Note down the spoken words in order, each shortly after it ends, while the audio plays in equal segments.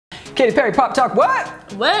Katy Perry Pop Talk, what?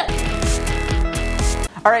 What?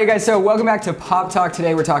 All right, you guys, so welcome back to Pop Talk.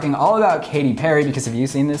 Today we're talking all about Katy Perry because have you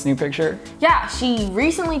seen this new picture? Yeah, she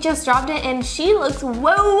recently just dropped it and she looks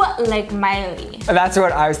whoa like Miley. That's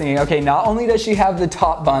what I was thinking. Okay, not only does she have the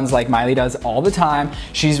top buns like Miley does all the time,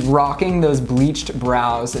 she's rocking those bleached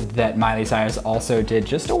brows that Miley Cyrus also did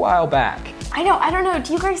just a while back. I don't know,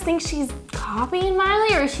 do you guys think she's copying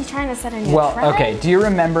Miley or is she trying to set a new trend? Well, okay, do you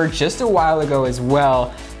remember just a while ago as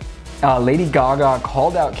well, Lady Gaga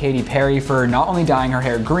called out Katy Perry for not only dyeing her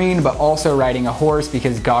hair green, but also riding a horse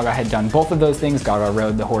because Gaga had done both of those things. Gaga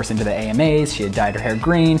rode the horse into the AMAs, she had dyed her hair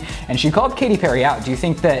green, and she called Katy Perry out. Do you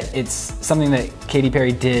think that it's something that Katy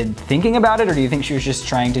Perry did thinking about it, or do you think she was just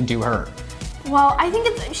trying to do her? Well, I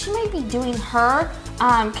think she might be doing her,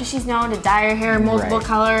 because she's known to dye her hair multiple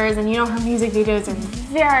colors, and you know her music videos are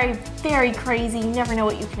very, very crazy. You never know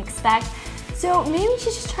what you can expect. So maybe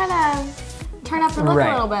she's just trying to turn up her look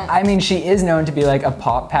a little bit. I mean, she is known to be like a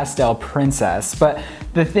pop pastel princess, but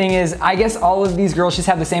the thing is, I guess all of these girls just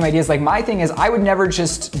have the same ideas. Like my thing is, I would never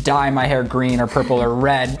just dye my hair green or purple or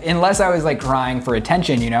red unless I was like crying for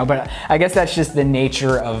attention, you know? But I guess that's just the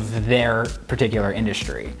nature of their particular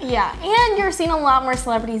industry. Yeah, and you're seeing a lot more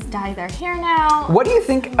celebrities dye their hair now. What do you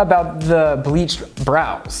think about the bleached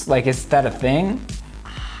brows? Like, is that a thing?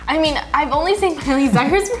 I mean, I've only seen Miley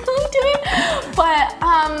Cyrus really do it, but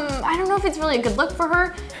I don't know if it's really a good look for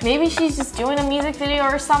her. Maybe she's just doing a music video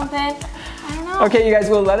or something. I don't know. Okay, you guys,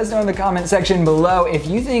 well, let us know in the comment section below if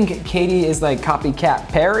you think Katy is like copycat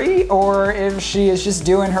Perry or if she is just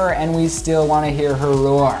doing her and we still want to hear her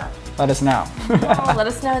roar. Let us know. Well, let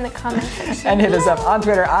us know in the comment section. And hit us up on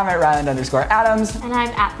Twitter. I'm at Ryland_Adams. And I'm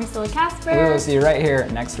at Priscilla Casper. We will see you right here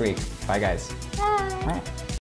next week. Bye, guys. Bye. All right.